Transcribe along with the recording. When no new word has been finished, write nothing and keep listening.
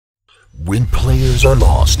When players are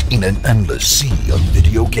lost in an endless sea of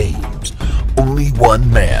video games, only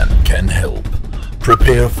one man can help.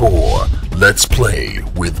 Prepare for Let's Play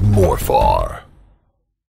with Morfar.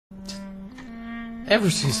 Ever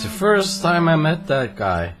since the first time I met that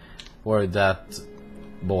guy, or that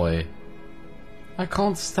boy, I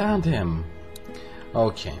can't stand him.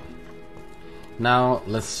 Okay. Now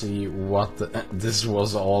let's see what this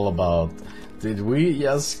was all about. Did we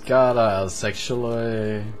just got a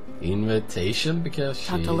sexual invitation because she...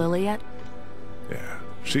 Talked to Lily yet? Yeah,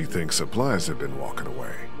 she thinks supplies have been walking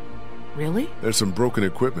away. Really? There's some broken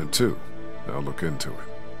equipment too. I'll look into it.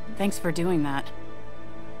 Thanks for doing that.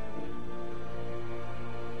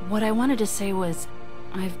 What I wanted to say was,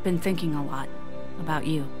 I've been thinking a lot about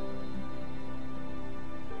you.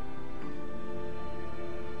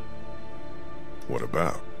 What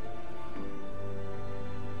about?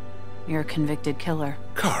 You're a convicted killer.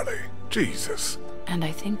 Carly, Jesus. And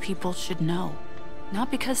I think people should know.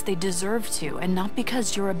 Not because they deserve to, and not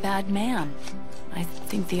because you're a bad man. I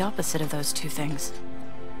think the opposite of those two things.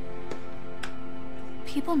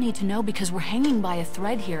 People need to know because we're hanging by a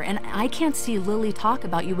thread here, and I can't see Lily talk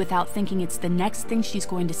about you without thinking it's the next thing she's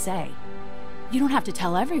going to say. You don't have to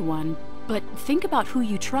tell everyone, but think about who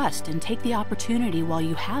you trust and take the opportunity while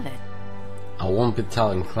you have it. I won't be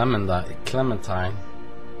telling Clementine.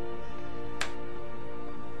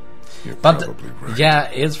 You're But probably right. yeah,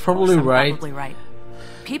 it's probably right. Probably right.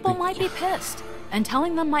 People might be pissed, and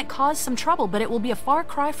telling them might cause some trouble, but it will be a far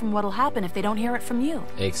cry from what'll happen if they don't hear it from you.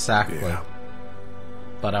 Exactly. Yeah.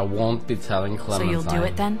 But I won't be telling Clementine. So you'll do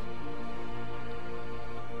it then?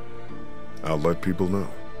 I'll let people know.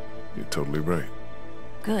 You're totally right.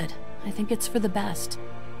 Good. I think it's for the best.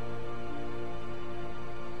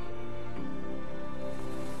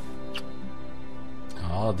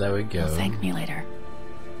 Oh, there we go. You'll thank me later.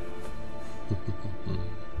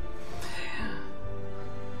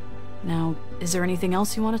 Now, is there anything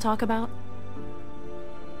else you want to talk about?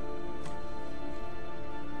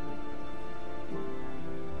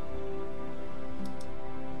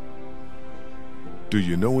 Do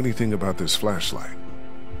you know anything about this flashlight?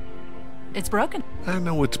 It's broken. I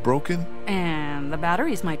know it's broken. And the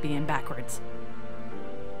batteries might be in backwards.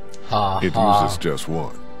 Ha It ha. uses just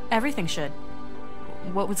one. Everything should.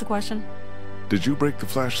 What was the question? Did you break the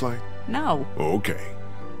flashlight? No. Okay.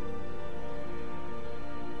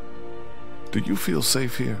 Do you feel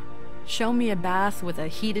safe here? Show me a bath with a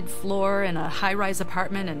heated floor in a high-rise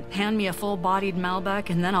apartment and hand me a full-bodied Malbec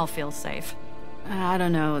and then I'll feel safe. I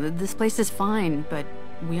don't know. This place is fine, but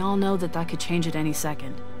we all know that that could change at any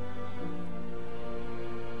second.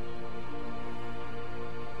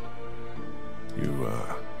 You,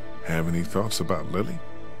 have any thoughts about Lily?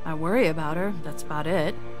 I worry about her, that's about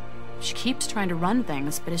it. She keeps trying to run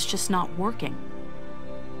things, but it's just not working.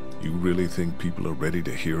 You really think people are ready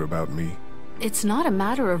to hear about me? It's not a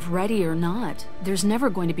matter of ready or not. There's never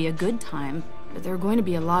going to be a good time, but there are going to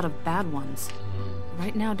be a lot of bad ones.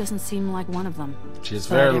 Right now doesn't seem like one of them. She's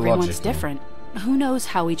But very everyone's logical. different. Who knows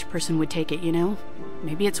how each person would take it, you know?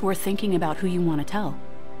 Maybe it's worth thinking about who you want to tell.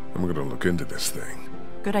 I'm gonna look into this thing.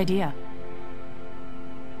 Good idea.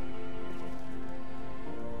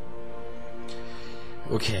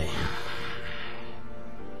 Okay.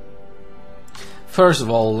 First of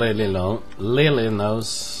all, Lily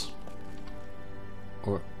knows.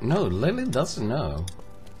 Or no, Lily doesn't know.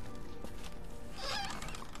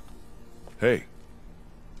 Hey,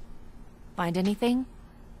 Find anything?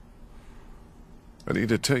 I need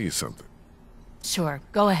to tell you something. Sure,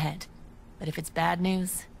 go ahead. But if it's bad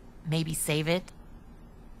news, maybe save it.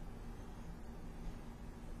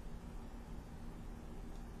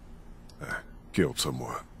 I killed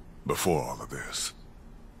someone before all of this.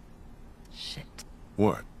 Shit.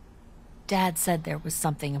 What? Dad said there was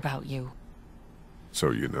something about you.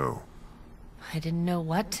 So you know. I didn't know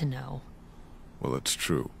what to know. Well, it's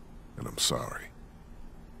true, and I'm sorry.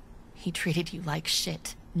 He treated you like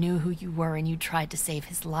shit, knew who you were, and you tried to save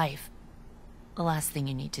his life. The last thing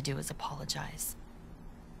you need to do is apologize.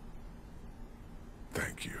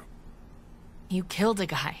 Thank you. You killed a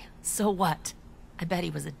guy. So what? I bet he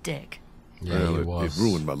was a dick. Yeah, Well, he it was.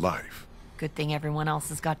 ruined my life. Good thing everyone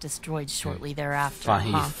else's got destroyed shortly thereafter,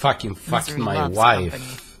 He huh? fucking fucked Misery my loves wife.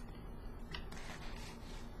 company.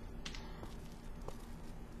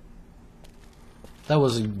 That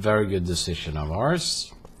was a very good decision of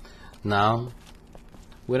ours. Now,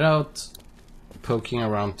 without poking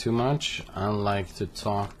around too much, I'd like to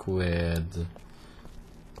talk with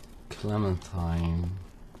Clementine.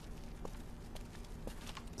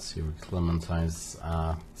 Let's see where Clementine's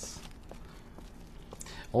at.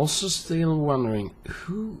 Also still wondering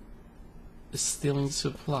who is stealing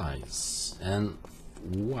supplies, and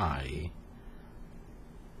why?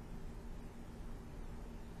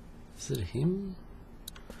 Is it him?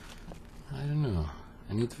 I don't know.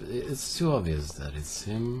 It's too obvious that it's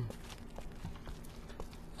him.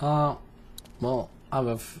 Well, I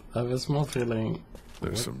have a small feeling.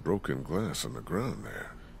 There's some broken glass on the ground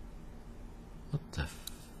there. What the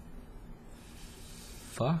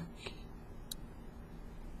fuck?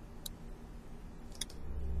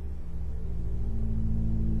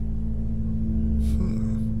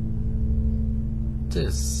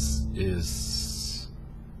 This is...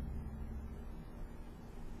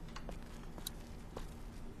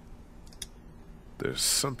 There's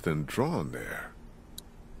something drawn there.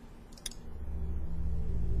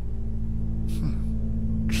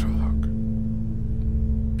 Chalk.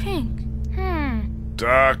 Pink.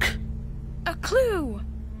 Doc. A clue.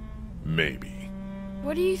 Maybe.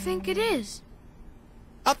 What do you think it is?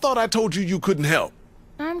 I thought I told you you couldn't help.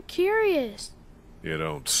 I'm curious. You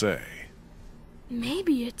don't say.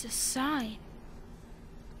 Maybe it's a sign.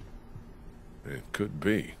 It could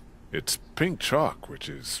be. It's pink chalk, which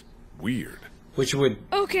is weird. Which would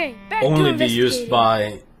Okay, back only to be used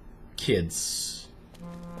investigating. by kids.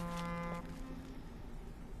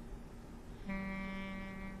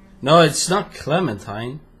 No, it's not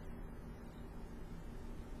Clementine.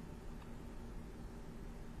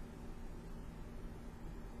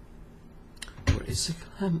 Or is it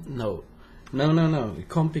No. No. It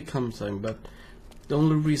can't be Clementine, but the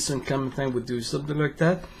only reason Clementine would do something like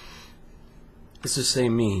that is to say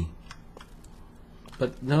me.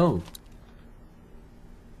 But no.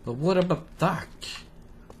 But what about Duck?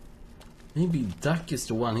 Maybe Duck is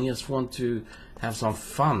the one. He just want to have some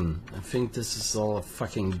fun and think this is all a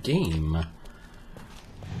fucking game.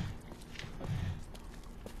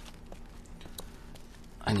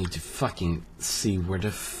 I need to fucking see where the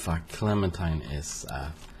fuck Clementine is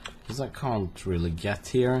at. Because I can't really get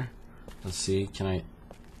here. Let's see, can I...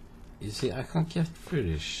 You see, I can't get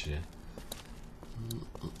through this shit.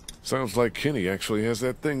 Sounds like Kenny actually has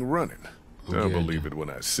that thing running. I'll Good. believe it when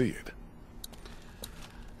I see it.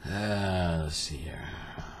 Let's see here.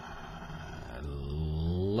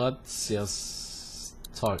 Let's just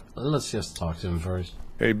talk to him first.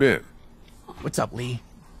 Hey, Ben. What's up, Lee?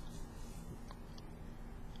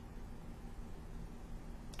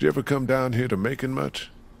 Did you ever come down here to Macon much?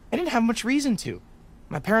 I didn't have much reason to.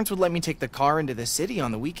 My parents would let me take the car into the city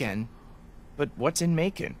on the weekend. But what's in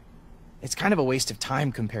Macon? It's kind of a waste of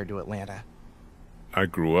time compared to Atlanta. I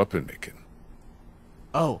grew up in Macon.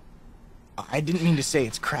 Oh, I didn't mean to say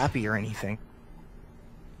it's crappy or anything.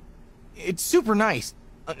 It's super nice.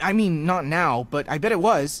 I mean, not now, but I bet it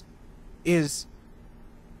was.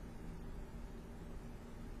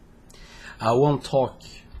 I won't talk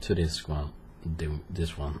to this one.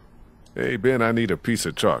 Hey, Ben, I need a piece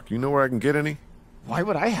of chalk. You know where I can get any? Why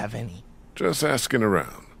would I have any? Just asking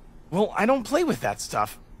around. Well, I don't play with that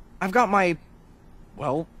stuff. I've got my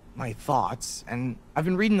thoughts, and I've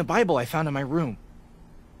been reading the Bible I found in my room.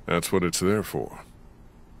 That's what it's there for.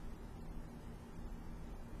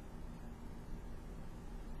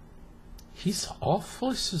 He's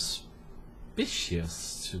awfully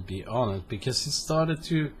suspicious, to be honest, because he started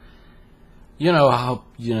to... You know how,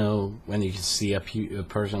 when you can see a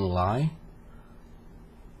person lie?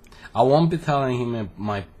 I won't be telling him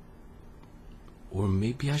or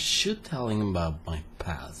maybe I should tell him about my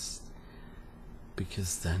past.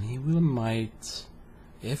 Because then he might,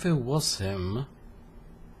 if it was him,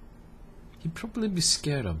 he'd probably be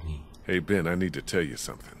scared of me. Hey, Ben, I need to tell you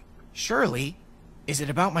something. Surely. Is it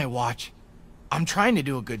about my watch? I'm trying to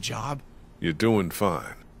do a good job. You're doing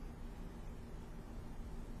fine.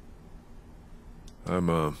 I'm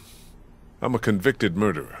a convicted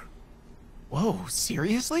murderer. Whoa,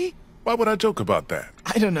 seriously? Why would I joke about that?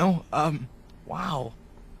 I don't know, wow.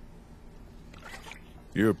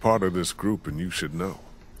 You're part of this group and you should know.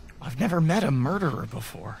 I've never met a murderer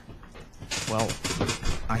before. Well,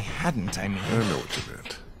 I hadn't, I mean. I know what you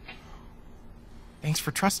meant. Thanks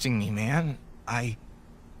for trusting me, man.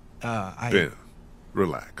 Ben,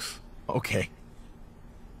 relax. Okay.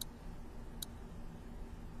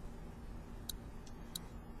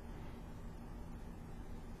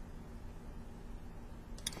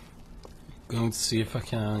 Going to see if I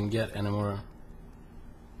can get any more.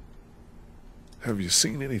 Have you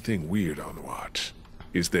seen anything weird on the watch?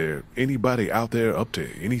 Is there anybody out there up to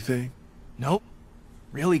anything? Nope.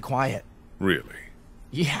 Really quiet. Really?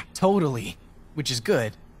 Yeah, totally. Which is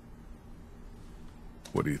good.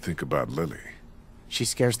 What do you think about Lily? She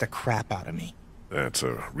scares the crap out of me. That's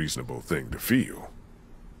a reasonable thing to feel.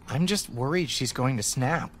 I'm just worried she's going to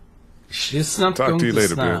snap. She's not Talk going to you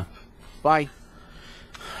later, snap. Bye.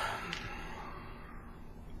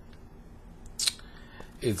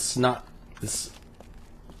 It's not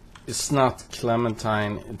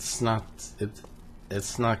Clementine. It's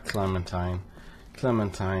not Clementine.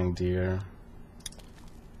 Clementine, dear.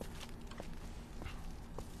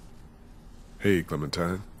 Hey,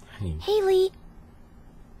 Clementine. Hey. Haley.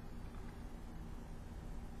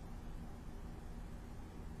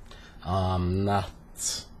 I'm not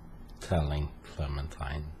telling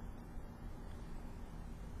Clementine.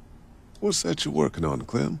 What's that you're working on,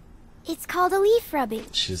 Clem? It's called a leaf rubbing.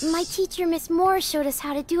 She's... My teacher, Miss Moore, showed us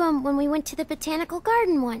how to do them when we went to the botanical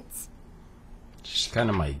garden once. She's kind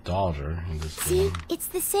of my daughter in this See? game. It's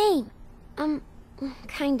the same.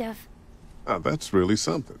 Kind of. Oh, that's really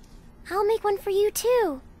something. I'll make one for you,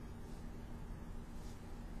 too.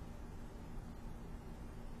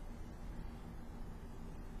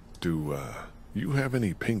 Do, you have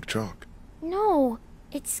any pink chalk? No,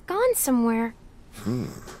 it's gone somewhere.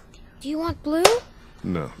 Do you want blue?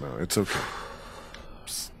 No, it's okay.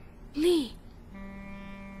 Lee.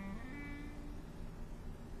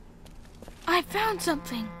 I found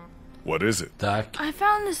something. What is it? Duck. I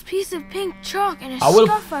found this piece of pink chalk and a I will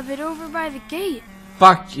scuff of it over by the gate.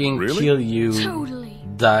 Fucking Really? kill you, Totally.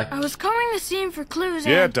 Duck. I was combing the scene for clues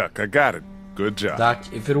Yeah, and... Duck, I got it. Good job.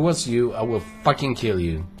 Duck, if it was you, I will fucking kill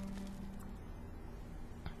you.